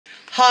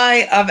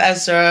Hi, I'm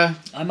Ezra.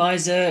 I'm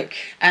Isaac.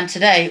 And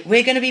today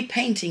we're going to be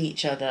painting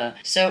each other.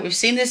 So we've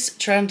seen this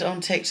trend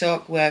on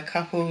TikTok where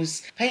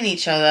couples paint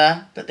each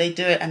other, but they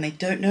do it and they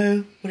don't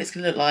know what it's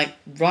going to look like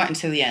right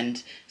until the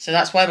end. So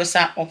that's why we're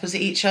sat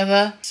opposite each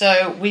other.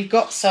 So we've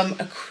got some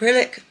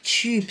acrylic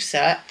tube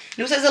set.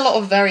 It also has a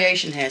lot of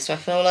variation here, so I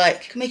feel like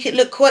I can make it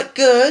look quite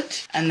good.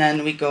 And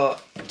then we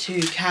got 2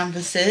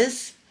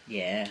 canvases.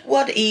 Yeah.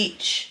 1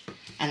 each.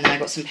 And then I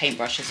got some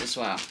paintbrushes as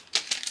well.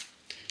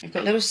 I've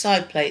got little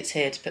side plates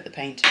here to put the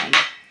paint on.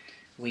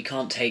 We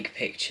can't take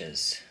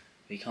pictures.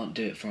 We can't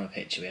do it from a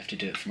picture. We have to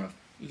do it from a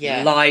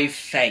Yeah. live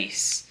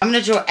face. I'm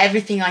going to draw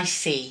everything I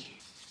see.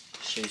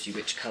 Shows you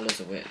which colours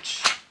are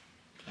which.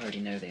 I already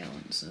know the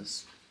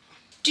answers.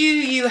 Do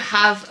you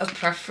have a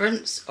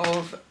preference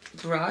of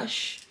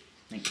brush?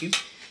 Thank you.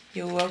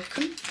 You're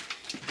welcome.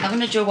 I'm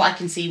going to draw what I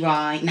can see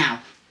right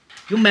now.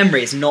 Your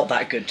memory is not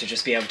that good to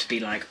just be able to be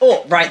like,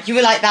 oh, right. You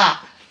were like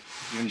that.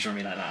 You're going to draw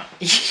me like that.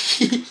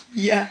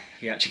 Yeah.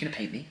 You're actually going to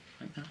paint me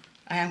like that?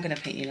 I am going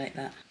to paint you like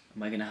that.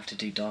 Am I going to have to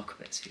do darker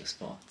bits for your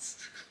spots?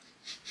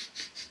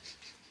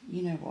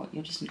 You know what?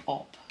 You're just an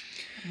op.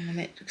 I'm going to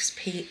mix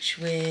peach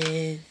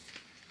with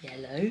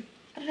yellow.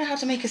 I don't know how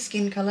to make a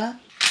skin colour.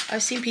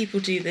 I've seen people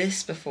do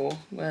this before,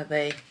 where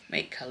they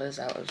make colours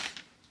out of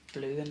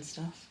blue and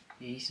stuff.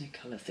 You're using a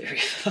colour theory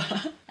for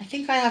that. I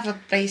think I have a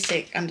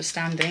basic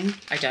understanding.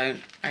 I don't.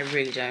 I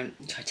really don't.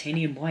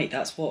 Titanium white,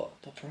 that's what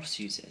Bob Ross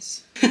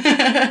uses. You're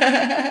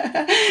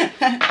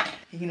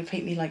going to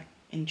paint me like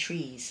in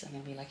trees. I'm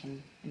going to be like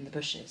in the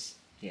bushes.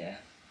 Yeah.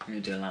 I'm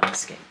going to do a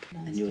landscape.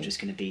 And you're just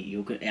going to be,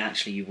 your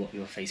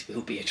face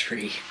will be a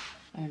tree.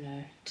 Oh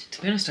no.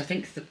 To be honest, I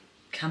think the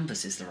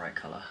canvas is the right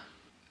colour.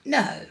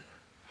 No.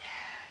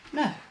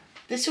 No.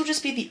 This will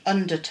just be the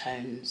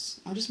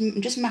undertones. I'm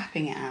just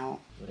mapping it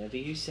out. Whatever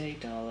you say,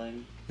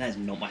 darling. That is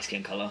not my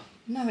skin colour.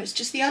 No, it's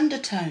just the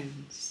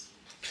undertones.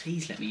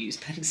 Please let me use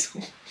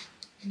pencil.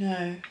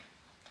 No.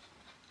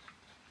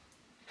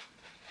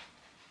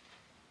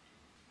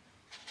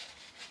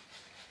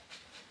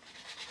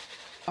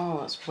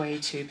 Oh, it's way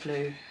too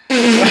blue.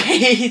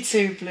 Way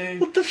too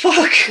blue. What the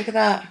fuck? Look at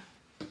that.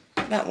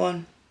 That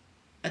one.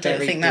 I don't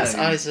Very think that's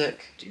blue.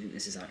 Isaac. Do you think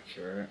this is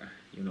accurate?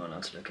 You're not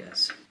allowed to look at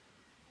us.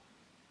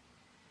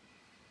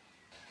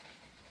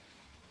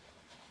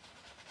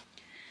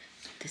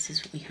 This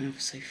is what we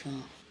have so far.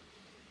 I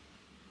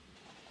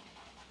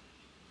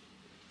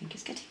think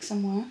it's getting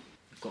somewhere.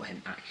 I've got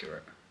him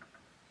accurate.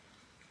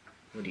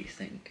 What do you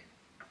think?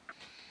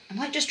 I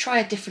might just try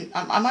a different...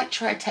 I might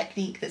try a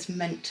technique that's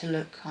meant to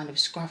look kind of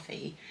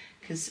scruffy,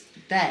 because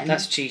then...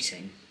 That's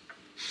cheating.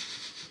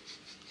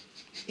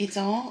 It's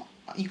art.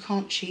 You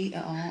can't cheat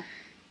at art.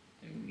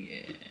 Oh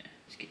yeah.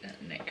 Let's get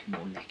that neck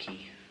more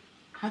necky.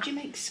 How do you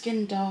make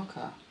skin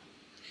darker?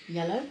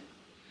 Yellow?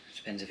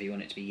 Depends if you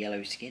want it to be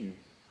yellow skin.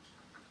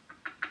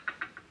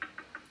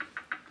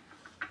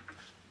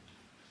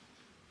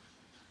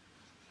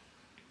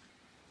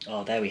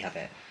 Oh, there we have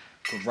it.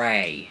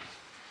 Grey.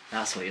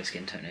 That's what your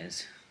skin tone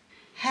is.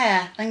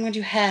 Hair. I'm going to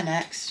do hair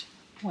next.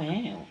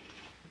 Wow.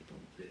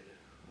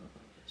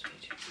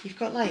 You've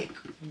got like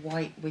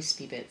white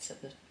wispy bits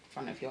at the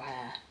front of your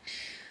hair.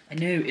 I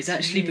know, it's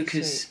actually really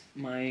because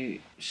my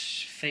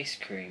face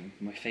cream,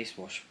 my face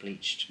wash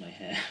bleached my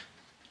hair.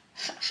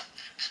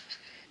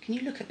 Can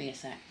you look at me a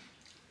sec?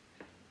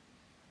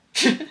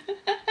 What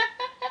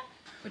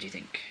do you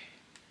think?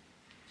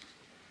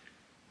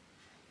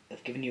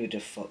 I've given you a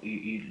default,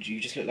 you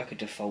just look like a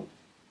default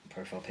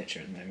profile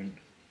picture at the moment.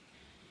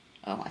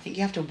 Oh, I think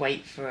you have to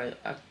wait for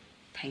a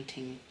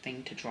painting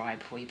thing to dry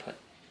before you put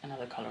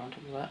another colour on top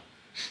of it.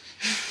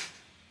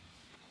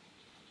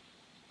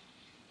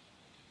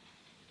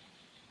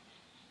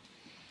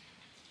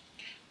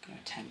 I'm going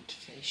to attempt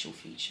facial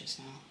features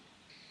now.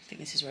 I think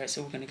this is where it's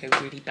all going to go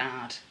really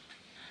bad.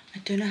 I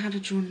don't know how to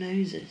draw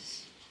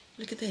noses.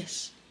 Look at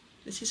this.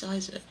 This is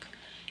Isaac.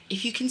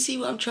 If you can see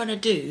what I'm trying to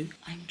do,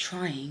 I'm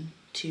trying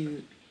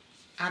to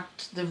add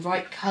the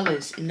right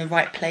colours in the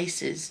right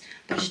places,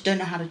 but I just don't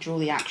know how to draw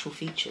the actual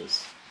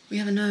features. We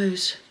have a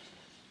nose.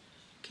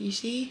 Can you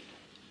see?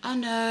 A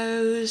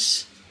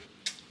nose.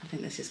 I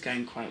think this is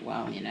going quite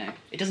well, you know.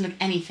 It doesn't look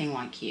anything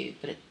like you,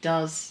 but it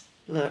does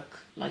look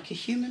like a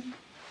human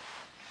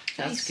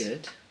That's face.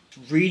 good.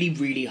 Really,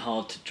 really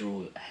hard to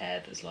draw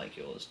hair that's like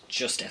yours.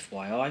 Just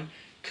FYI.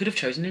 Could have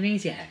chosen an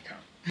easier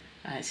haircut.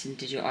 So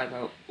did your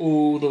eyebrow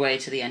all the way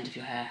to the end of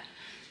your hair.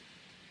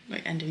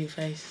 Like end of your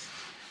face.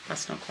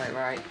 That's not quite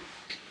right.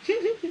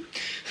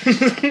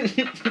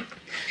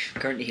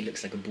 Currently he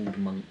looks like a bald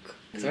monk.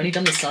 Because I've only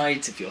done the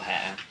sides of your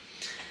hair.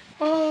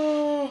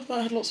 Oh,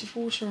 that had lots of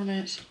water on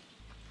it.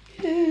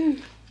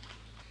 Ew.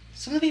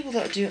 Some of the people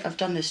that have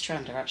done this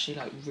trend are actually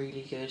like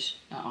really good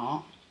at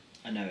art.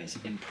 I know, it's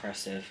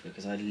impressive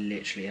because I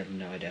literally have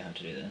no idea how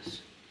to do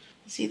this.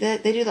 See, they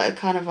do like a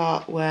kind of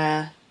art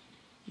where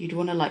you'd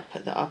want to like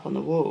put that up on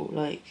the wall,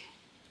 like.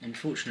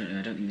 Unfortunately,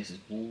 I don't think this is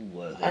wall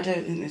worthy. I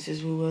don't think this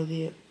is wall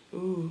worthy.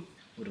 Ooh.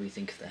 What do we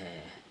think of the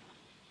hair?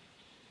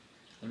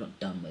 I'm not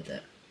done with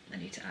it. I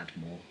need to add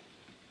more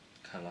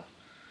colour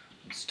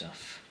and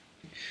stuff.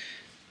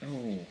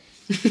 Oh.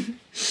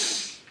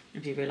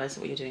 Have you realised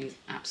that what you're doing is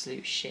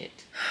absolute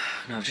shit?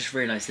 No, I've just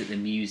realised that the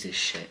muse is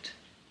shit.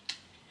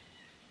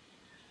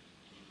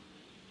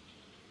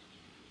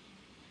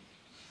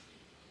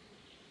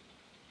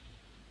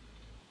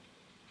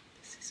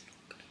 This is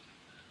not good.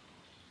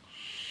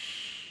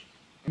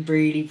 I'm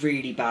really,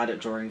 really bad at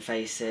drawing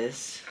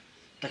faces.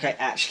 Like, I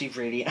actually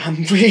really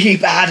am really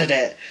bad at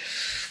it.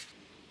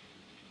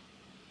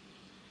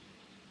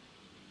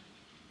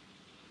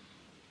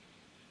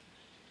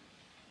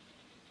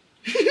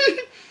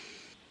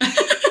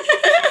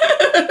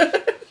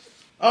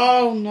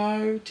 Oh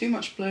no, too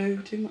much blue,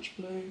 too much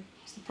blue.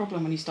 What's the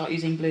problem when you start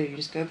using blue? You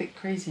just go a bit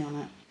crazy on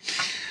it.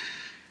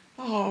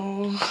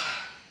 Oh,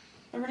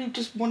 I really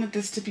just wanted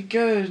this to be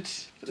good,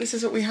 but this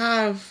is what we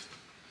have.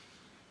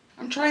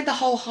 I'm trying the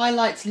whole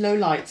highlights,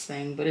 lowlights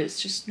thing, but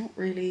it's just not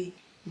really...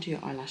 Do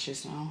your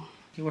eyelashes now.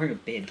 You're wearing a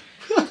bib.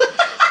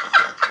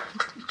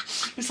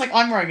 It's like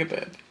I'm wearing a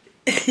bib.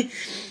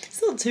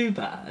 It's not too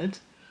bad.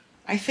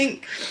 I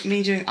think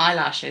me doing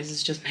eyelashes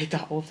has just made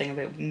that whole thing a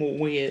bit more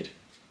weird.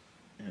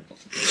 Not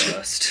the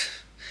worst.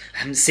 I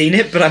haven't seen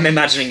it, but I'm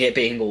imagining it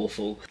being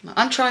awful.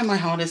 I'm trying my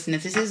hardest, and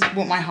if this is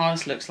what my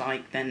hardest looks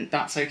like, then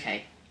that's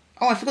okay.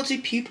 Oh, I forgot to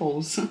do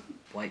pupils.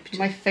 Wiped.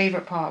 My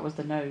favourite part was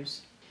the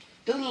nose.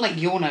 It doesn't look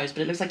like your nose,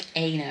 but it looks like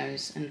a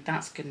nose, and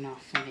that's good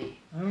enough for me.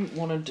 I don't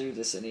want to do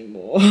this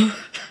anymore. I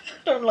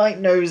don't like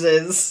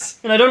noses.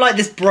 And I don't like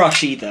this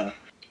brush either.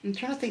 I'm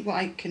trying to think what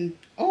I can...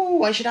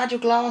 Oh, I should add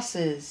your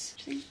glasses.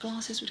 Do you think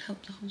glasses would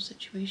help the whole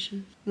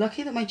situation?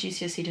 Lucky that my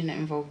GCSE didn't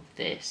involve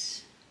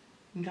this.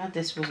 I'm glad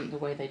this wasn't the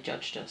way they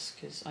judged us,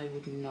 because I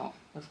would not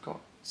have got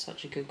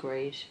such a good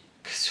grade.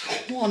 Because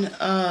what on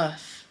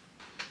earth?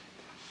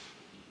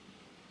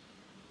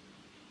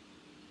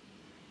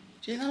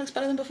 Do you think that looks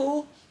better than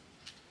before?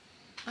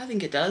 I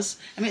think it does.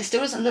 I mean, it still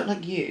doesn't look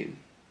like you,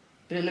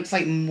 but it looks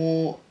like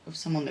more of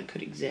someone that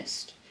could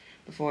exist.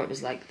 Before it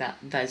was like that.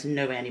 There's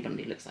no way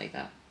anybody looks like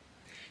that.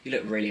 You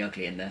look really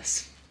ugly in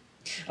this.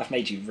 I've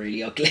made you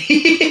really ugly.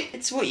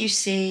 It's what you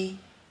see.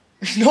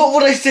 It's not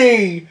what I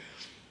see!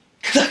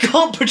 Because I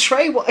can't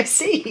portray what I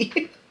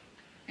see.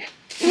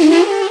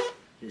 This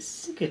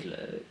is a good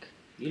look.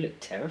 You look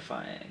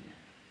terrifying.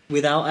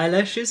 Without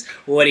eyelashes?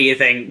 What do you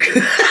think?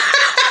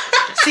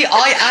 See,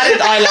 I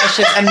added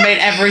eyelashes and made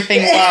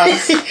everything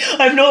worse.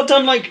 I've not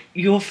done, like,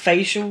 your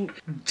facial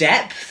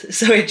depth,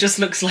 so it just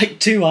looks like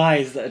two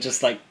eyes that are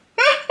just, like...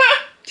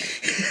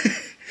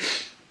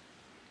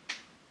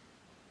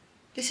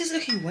 This is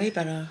looking way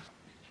better.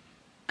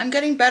 I'm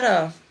getting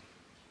better.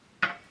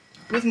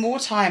 With more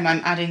time,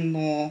 I'm adding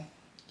more,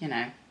 you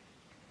know.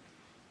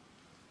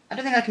 I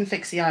don't think I can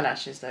fix the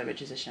eyelashes, though,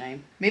 which is a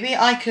shame. Maybe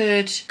I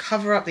could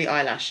cover up the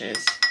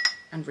eyelashes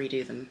and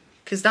redo them.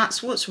 Because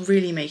that's what's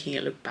really making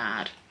it look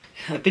bad.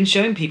 I've been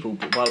showing people,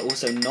 but while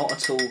also not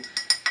at all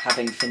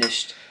having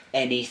finished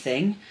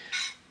anything.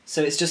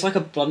 So it's just like a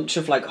bunch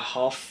of like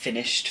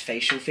half-finished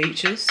facial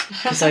features.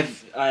 Because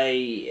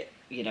I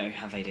you know,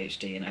 have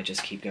ADHD and I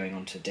just keep going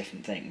on to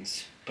different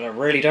things. But I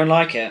really don't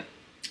like it.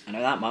 I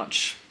know that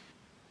much.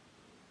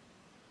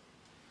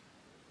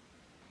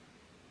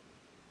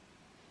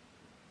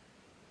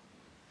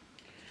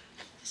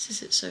 This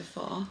is it so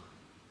far.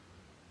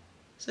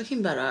 It's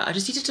looking better. I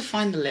just needed to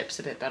find the lips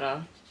a bit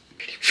better.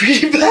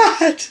 Really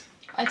bad!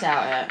 I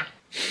doubt it.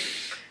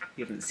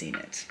 You haven't seen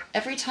it.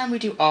 Every time we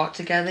do art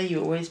together,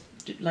 you always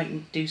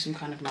do some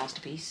kind of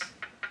masterpiece.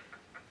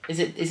 Is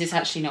this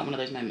actually not one of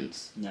those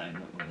moments? No,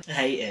 not really. I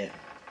hate it.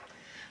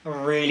 I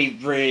really,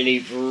 really,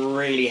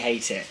 really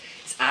hate it.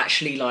 It's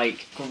actually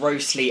like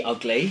grossly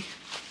ugly.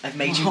 I've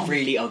made you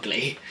really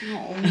ugly.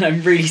 Oh. And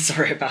I'm really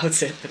sorry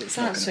about it, but it's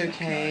That's not gonna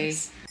okay. look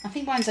nice. I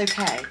think mine's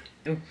okay.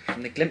 Oh,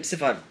 from the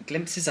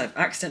glimpses I've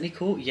accidentally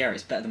caught, yeah,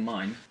 it's better than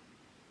mine.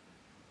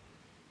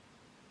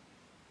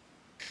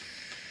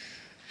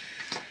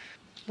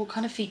 What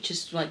kind of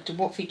features,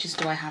 what features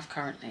do I have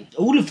currently?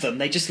 All of them,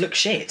 they just look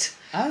shit.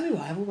 Oh,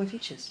 I have all my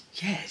features.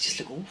 Yeah, they just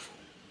look awful.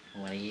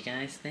 What do you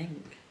guys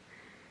think?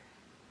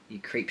 You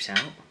creeped out?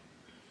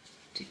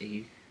 Are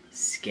you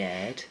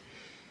scared?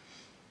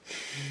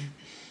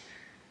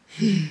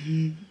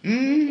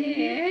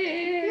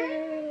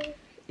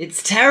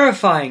 It's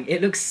terrifying.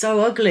 It looks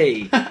so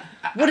ugly.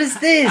 What is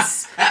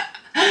this?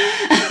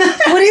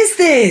 What is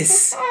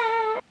this?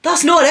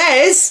 That's not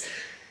Ez.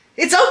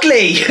 It's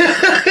ugly.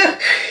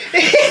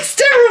 It's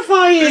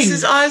terrifying. This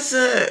is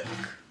Isaac. I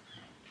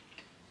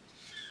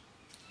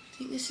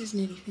think this is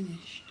nearly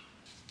finished.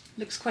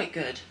 Looks quite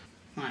good.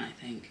 Fine, I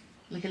think.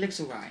 Like, it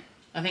looks alright.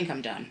 I think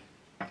I'm done.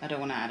 I don't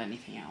want to add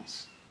anything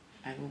else.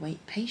 I will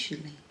wait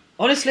patiently.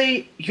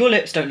 Honestly, your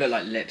lips don't look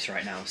like lips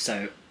right now,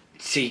 so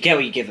you get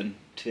what you're given,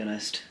 to be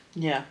honest.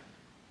 Yeah.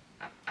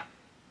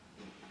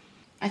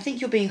 I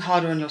think you're being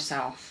harder on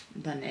yourself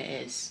than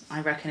it is.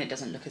 I reckon it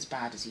doesn't look as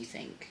bad as you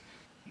think.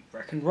 You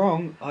reckon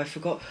wrong. I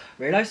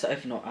realised that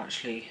I've not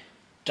actually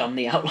done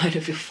the outline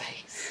of your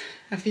face.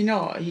 Have you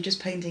not? Are you just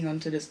painting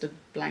onto just a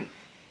blank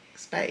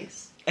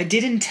space? I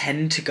did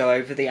intend to go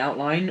over the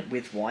outline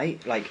with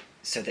white, like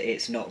so that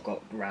it's not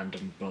got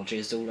random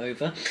blotches all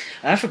over.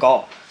 And I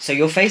forgot. So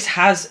your face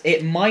has,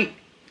 it might,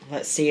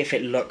 let's see if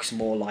it looks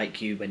more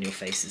like you when your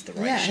face is the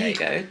right shape.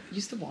 Yeah, there you go.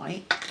 Use the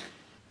white.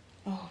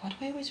 Oh, why do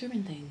I always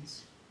ruin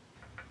things?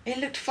 It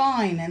looked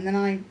fine, and then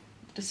I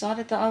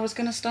decided that I was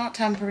going to start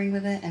tampering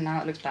with it, and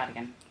now it looks bad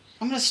again.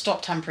 I'm going to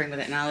stop tampering with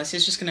it now. This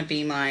is just going to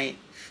be my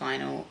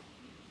final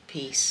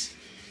piece.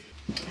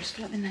 I just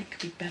feel like the neck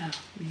could be better.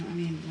 You know what I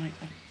mean? Like,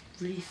 I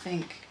really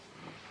think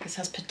this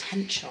has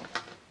potential.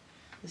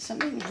 There's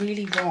something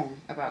really wrong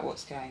about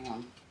what's going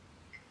on.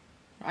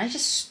 I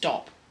just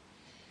stop.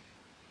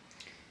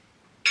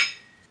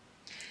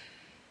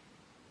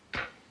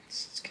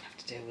 Just gonna have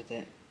to deal with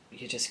it.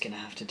 You're just gonna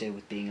have to deal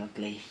with being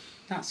ugly.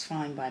 That's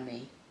fine by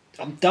me.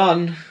 I'm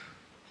done.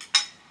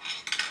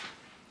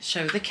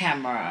 Show the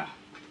camera.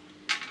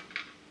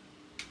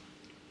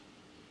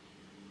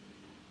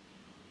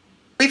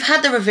 We've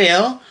had the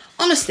reveal.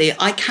 Honestly,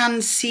 I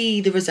can see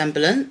the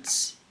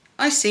resemblance.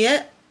 I see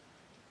it.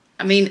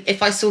 I mean,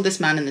 if I saw this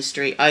man in the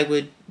street, I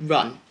would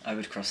run. I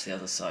would cross the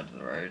other side of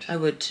the road. I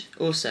would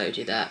also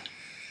do that.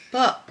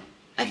 But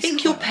I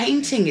think your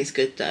painting is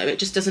good, though. It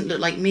just doesn't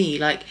look like me.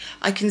 Like,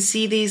 I can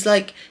see these,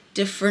 like,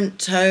 different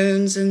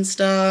tones and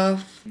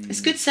stuff. It's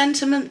good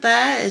sentiment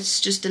there. It's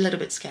just a little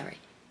bit scary.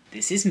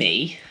 This is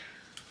me.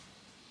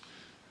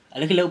 I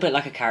look a little bit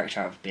like a character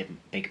out of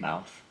Big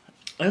Mouth.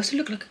 I also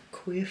look like a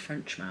queer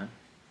French man.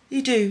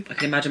 You do. I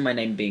can imagine my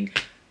name being...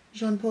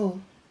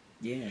 Jean-Paul.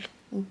 Yeah.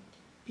 Oh,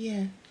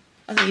 yeah.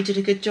 I think you did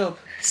a good job.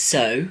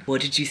 So,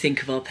 what did you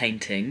think of our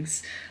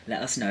paintings?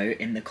 Let us know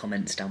in the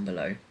comments down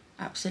below.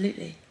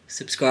 Absolutely.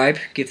 Subscribe,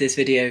 give this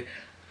video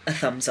a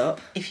thumbs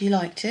up. If you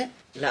liked it.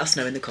 Let us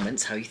know in the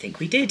comments how you think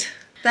we did.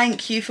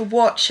 Thank you for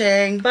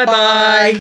watching. Bye-bye.